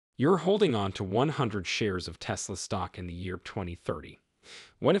You're holding on to 100 shares of Tesla stock in the year 2030.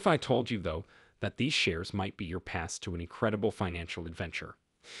 What if I told you, though, that these shares might be your path to an incredible financial adventure?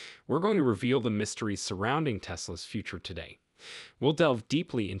 We're going to reveal the mysteries surrounding Tesla's future today. We'll delve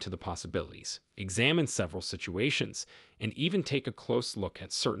deeply into the possibilities, examine several situations, and even take a close look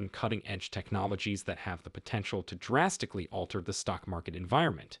at certain cutting-edge technologies that have the potential to drastically alter the stock market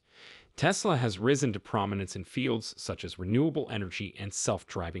environment. Tesla has risen to prominence in fields such as renewable energy and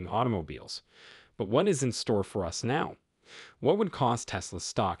self-driving automobiles. But what is in store for us now? What would cause Tesla's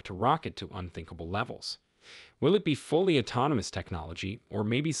stock to rocket to unthinkable levels? Will it be fully autonomous technology, or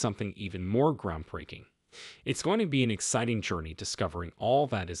maybe something even more groundbreaking? It's going to be an exciting journey discovering all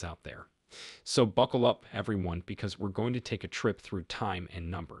that is out there. So buckle up, everyone, because we're going to take a trip through time and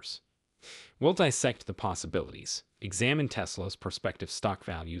numbers. We'll dissect the possibilities, examine Tesla's prospective stock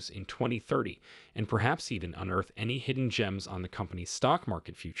values in 2030, and perhaps even unearth any hidden gems on the company's stock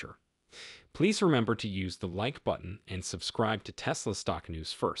market future. Please remember to use the like button and subscribe to Tesla Stock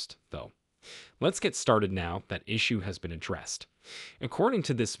News first, though. Let's get started now that issue has been addressed. According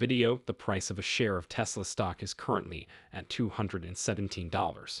to this video, the price of a share of Tesla stock is currently at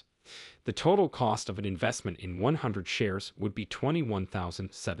 $217. The total cost of an investment in 100 shares would be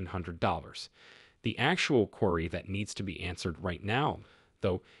 $21,700. The actual query that needs to be answered right now,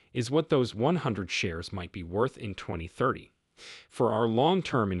 though, is what those 100 shares might be worth in 2030. For our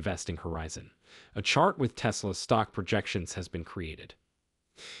long-term investing horizon, a chart with Tesla's stock projections has been created.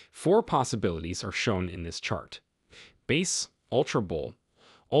 4 possibilities are shown in this chart: base, ultra bull,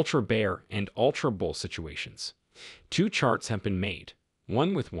 ultra bear, and ultra bull situations. 2 charts have been made,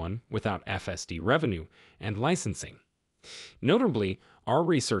 one without FSD revenue and licensing. Notably, our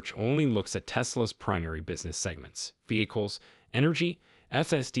research only looks at Tesla's primary business segments: vehicles, energy,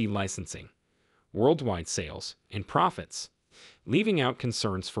 FSD licensing, worldwide sales, and profits, leaving out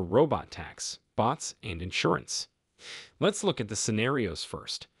concerns for robot tax, bots, and insurance. Let's look at the scenarios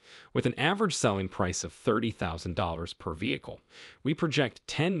first. With an average selling price of $30,000 per vehicle, we project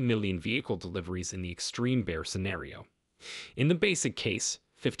 10 million vehicle deliveries in the extreme bear scenario. In the basic case,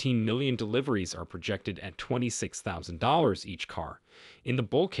 15 million deliveries are projected at $26,000 each car. In the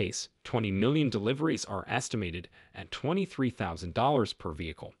bull case, 20 million deliveries are estimated at $23,000 per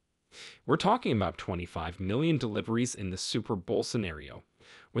vehicle. We're talking about 25 million deliveries in the super bull scenario,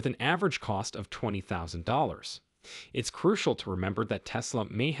 with an average cost of $20,000. It's crucial to remember that Tesla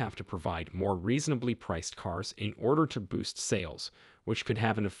may have to provide more reasonably priced cars in order to boost sales, which could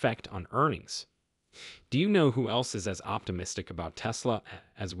have an effect on earnings. Do you know who else is as optimistic about Tesla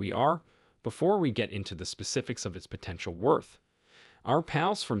as we are? Before we get into the specifics of its potential worth, our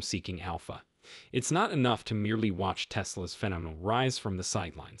pals from Seeking Alpha. It's not enough to merely watch Tesla's phenomenal rise from the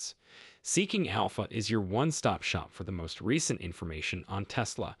sidelines. Seeking Alpha is your one-stop shop for the most recent information on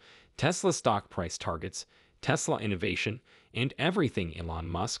Tesla, Tesla stock price targets, Tesla innovation, and everything Elon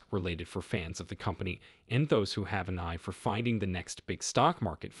Musk related for fans of the company and those who have an eye for finding the next big stock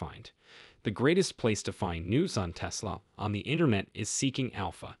market find. The greatest place to find news on Tesla on the internet is Seeking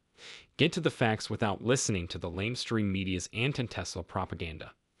Alpha. Get to the facts without listening to the lamestream media's anti-Tesla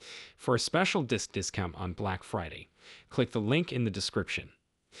propaganda. For a special discount on Black Friday, click the link in the description.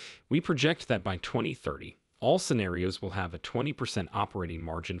 We project that by 2030, all scenarios will have a 20% operating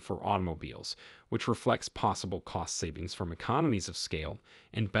margin for automobiles, which reflects possible cost savings from economies of scale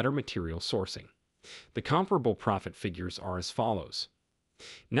and better material sourcing. The comparable profit figures are as follows.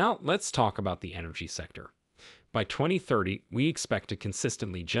 Now let's talk about the energy sector. By 2030, we expect to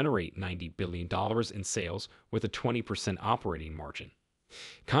consistently generate $90 billion in sales with a 20% operating margin.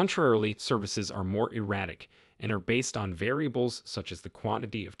 Contrarily, services are more erratic and are based on variables such as the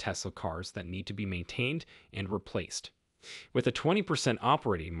quantity of Tesla cars that need to be maintained and replaced. With a 20%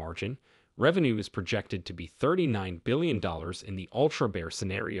 operating margin, revenue is projected to be $39 billion in the ultra bear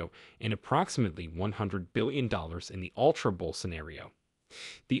scenario and approximately $100 billion in the ultra bull scenario.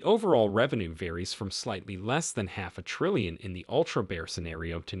 The overall revenue varies from slightly less than $500 billion in the ultra bear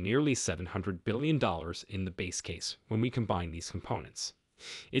scenario to nearly $700 billion in the base case when we combine these components.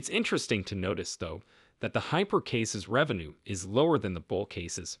 It's interesting to notice, though, that the hyper case's revenue is lower than the bull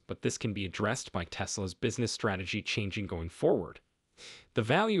case's, but this can be addressed by Tesla's business strategy changing going forward. The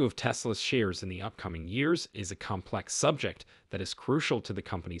value of Tesla's shares in the upcoming years is a complex subject that is crucial to the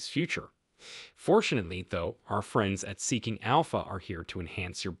company's future. Fortunately, though, our friends at Seeking Alpha are here to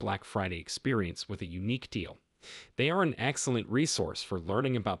enhance your Black Friday experience with a unique deal. They are an excellent resource for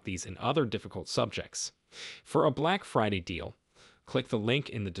learning about these and other difficult subjects. For a Black Friday deal, click the link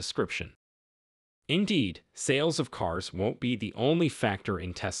in the description. Indeed, sales of cars won't be the only factor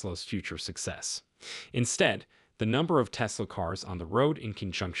in Tesla's future success. Instead, the number of Tesla cars on the road in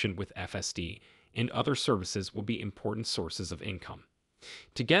conjunction with FSD and other services will be important sources of income.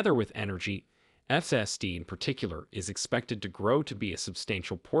 Together with energy, FSD in particular is expected to grow to be a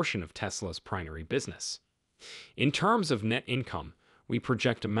substantial portion of Tesla's primary business. In terms of net income, we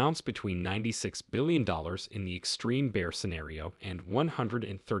project amounts between $96 billion in the extreme bear scenario and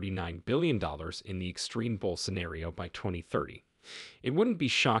 $139 billion in the extreme bull scenario by 2030. It wouldn't be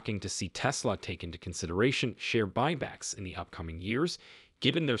shocking to see Tesla take into consideration share buybacks in the upcoming years,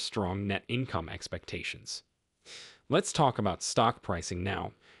 given their strong net income expectations. Let's talk about stock pricing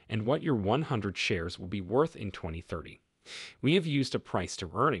now and what your 100 shares will be worth in 2030. We have used a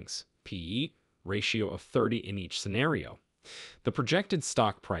price-to-earnings (PE) ratio of 30 in each scenario. The projected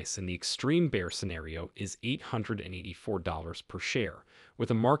stock price in the extreme bear scenario is $884 per share,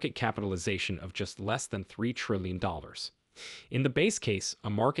 with a market capitalization of just less than $3 trillion. In the base case, a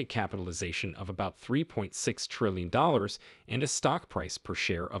market capitalization of about $3.6 trillion and a stock price per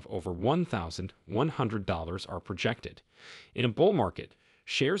share of over $1,100 are projected. In a bull market,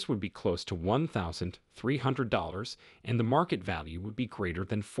 shares would be close to $1,300 and the market value would be greater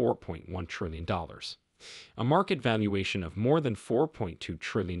than $4.1 trillion. A market valuation of more than $4.2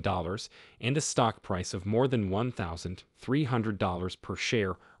 trillion and a stock price of more than $1,300 per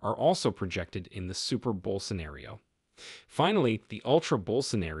share are also projected in the super bull scenario. Finally, the ultra bull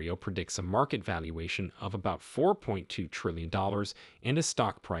scenario predicts a market valuation of about $4.2 trillion and a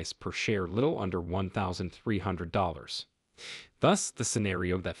stock price per share little under $1,300. Thus, the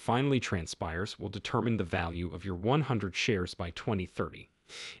scenario that finally transpires will determine the value of your 100 shares by 2030.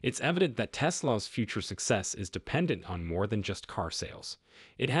 It's evident that Tesla's future success is dependent on more than just car sales.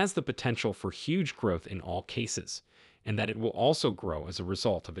 It has the potential for huge growth in all cases, and that it will also grow as a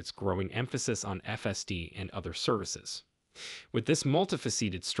result of its growing emphasis on FSD and other services. With this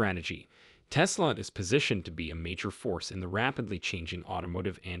multifaceted strategy, Tesla is positioned to be a major force in the rapidly changing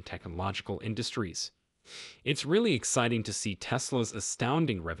automotive and technological industries. It's really exciting to see Tesla's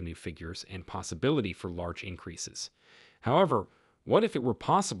astounding revenue figures and possibility for large increases. However, what if it were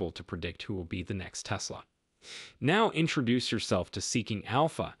possible to predict who will be the next Tesla? Now introduce yourself to Seeking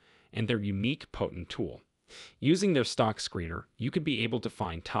Alpha and their unique potent tool. Using their stock screener, you could be able to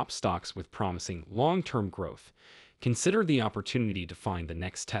find top stocks with promising long-term growth. Consider the opportunity to find the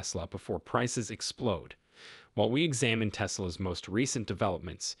next Tesla before prices explode. While we examine Tesla's most recent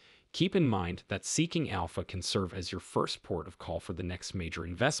developments, keep in mind that Seeking Alpha can serve as your first port of call for the next major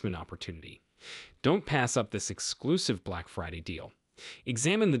investment opportunity. Don't pass up this exclusive Black Friday deal.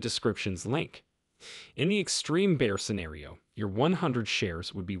 Examine the description's link. In the extreme bear scenario, your 100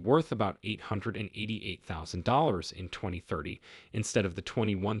 shares would be worth about $888,000 in 2030 instead of the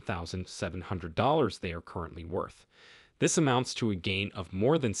 $21,700 they are currently worth. This amounts to a gain of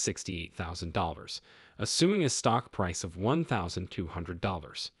more than $68,000, assuming a stock price of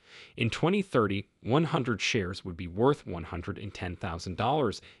 $1,200. In 2030, 100 shares would be worth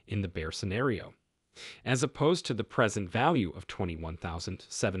 $110,000 in the bear scenario, as opposed to the present value of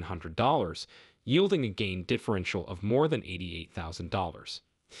 $21,700, yielding a gain differential of more than $88,000.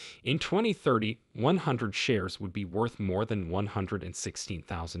 In 2030, 100 shares would be worth more than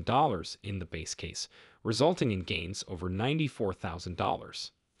 $116,000 in the base case, resulting in gains over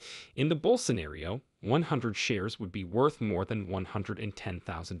 $94,000. In the bull scenario, 100 shares would be worth more than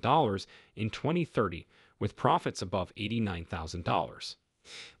 $110,000 in 2030, with profits above $89,000.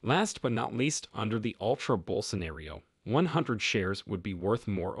 Last but not least, under the ultra bull scenario, 100 shares would be worth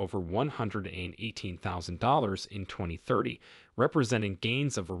more over $118,000 in 2030, representing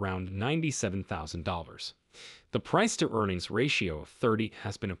gains of around $97,000. The price-to-earnings ratio of 30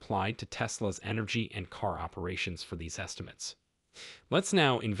 has been applied to Tesla's energy and car operations for these estimates. Let's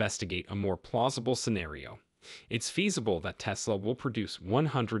now investigate a more plausible scenario. It's feasible that Tesla will produce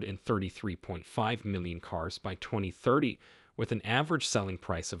 133.5 million cars by 2030, with an average selling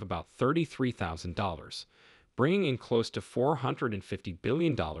price of about $33,000, bringing in close to $450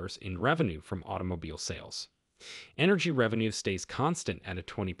 billion in revenue from automobile sales. Energy revenue stays constant at a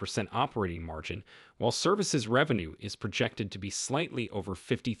 20% operating margin, while services revenue is projected to be slightly over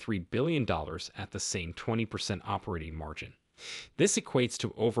 $53 billion at the same 20% operating margin. This equates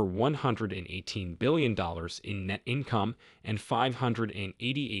to over $118 billion in net income and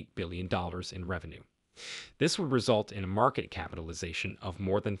 $588 billion in revenue. This would result in a market capitalization of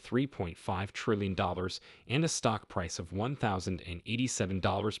more than $3.5 trillion and a stock price of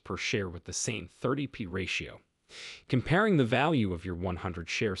 $1,087 per share with the same 30p ratio. Comparing the value of your 100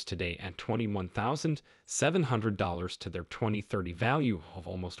 shares today at $21,700 to their 2030 value of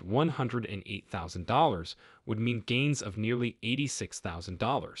almost $108,000 would mean gains of nearly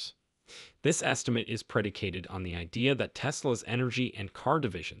 $86,000. This estimate is predicated on the idea that Tesla's energy and car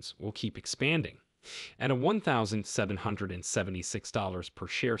divisions will keep expanding. At a $1,776 per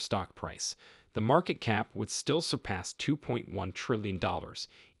share stock price, the market cap would still surpass $2.1 trillion,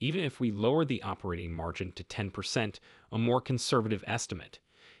 even if we lower the operating margin to 10%, a more conservative estimate.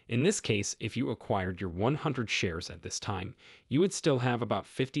 In this case, if you acquired your 100 shares at this time, you would still have about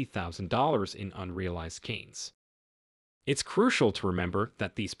 $50,000 in unrealized gains. It's crucial to remember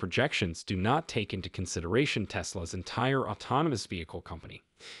that these projections do not take into consideration Tesla's entire autonomous vehicle company.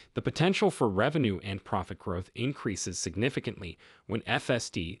 The potential for revenue and profit growth increases significantly when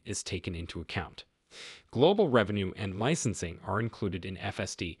FSD is taken into account. Global revenue and licensing are included in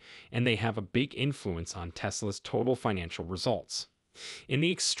FSD, and they have a big influence on Tesla's total financial results. In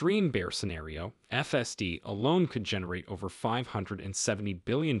the extreme bear scenario, FSD alone could generate over $570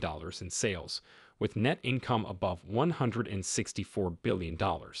 billion in sales, with net income above $164 billion.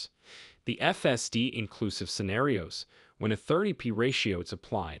 The FSD inclusive scenarios, when a 30p ratio is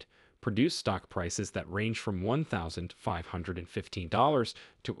applied, produce stock prices that range from $1,515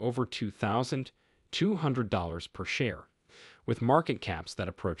 to over $2,200 per share, with market caps that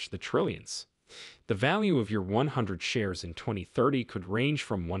approach the trillions. The value of your 100 shares in 2030 could range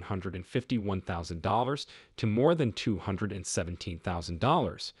from $151,000 to more than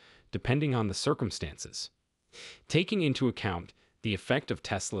 $217,000, depending on the circumstances. Taking into account the effect of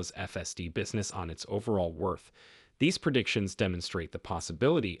Tesla's FSD business on its overall worth, these predictions demonstrate the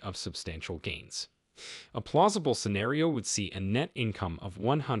possibility of substantial gains. A plausible scenario would see a net income of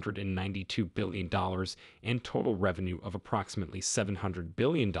 $192 billion and total revenue of approximately $700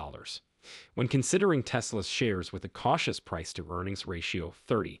 billion. When considering Tesla's shares with a cautious price-to-earnings ratio of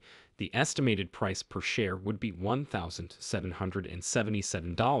 30, the estimated price per share would be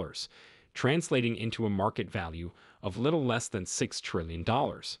 $1,777, translating into a market value of little less than $6 trillion.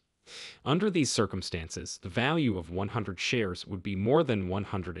 Under these circumstances, the value of 100 shares would be more than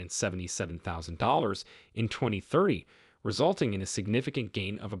 $177,000 in 2030, resulting in a significant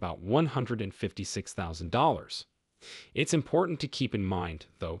gain of about $156,000. It's important to keep in mind,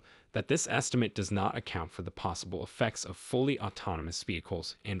 though, that this estimate does not account for the possible effects of fully autonomous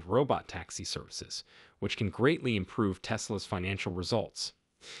vehicles and robot taxi services, which can greatly improve Tesla's financial results.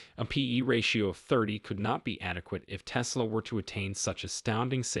 A PE ratio of 30 could not be adequate if Tesla were to attain such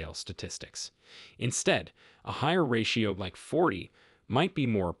astounding sales statistics. Instead, a higher ratio like 40 might be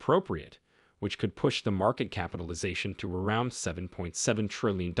more appropriate, which could push the market capitalization to around $7.7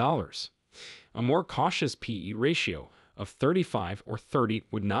 trillion. A more cautious PE ratio of 35 or 30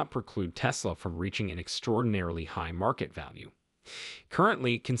 would not preclude Tesla from reaching an extraordinarily high market value.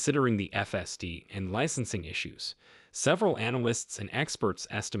 Currently, considering the FSD and licensing issues, several analysts and experts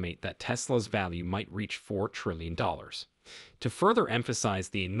estimate that Tesla's value might reach $4 trillion. To further emphasize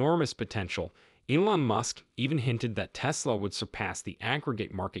the enormous potential, Elon Musk even hinted that Tesla would surpass the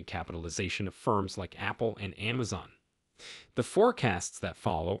aggregate market capitalization of firms like Apple and Amazon. The forecasts that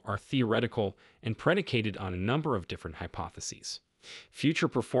follow are theoretical and predicated on a number of different hypotheses. Future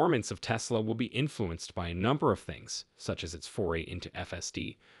performance of Tesla will be influenced by a number of things, such as its foray into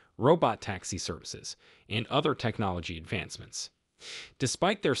FSD, robot taxi services, and other technology advancements.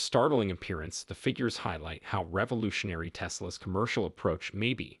 Despite their startling appearance, the figures highlight how revolutionary Tesla's commercial approach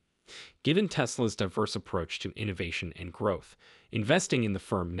may be. Given Tesla's diverse approach to innovation and growth, investing in the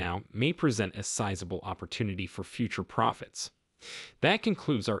firm now may present a sizable opportunity for future profits. That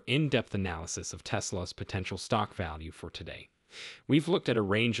concludes our in-depth analysis of Tesla's potential stock value for today. We've looked at a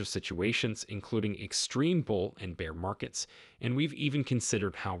range of situations, including extreme bull and bear markets, and we've even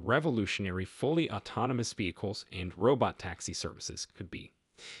considered how revolutionary fully autonomous vehicles and robot taxi services could be.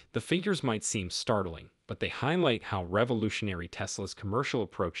 The figures might seem startling, but they highlight how revolutionary Tesla's commercial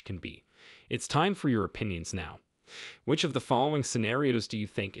approach can be. It's time for your opinions now. Which of the following scenarios do you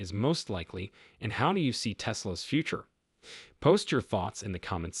think is most likely, and how do you see Tesla's future? Post your thoughts in the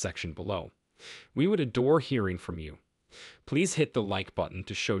comments section below. We would adore hearing from you. Please hit the like button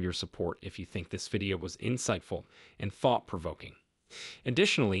to show your support if you think this video was insightful and thought-provoking.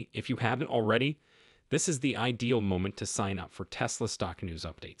 Additionally, if you haven't already, this is the ideal moment to sign up for Tesla stock news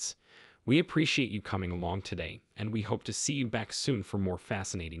updates. We appreciate you coming along today, and we hope to see you back soon for more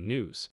fascinating news.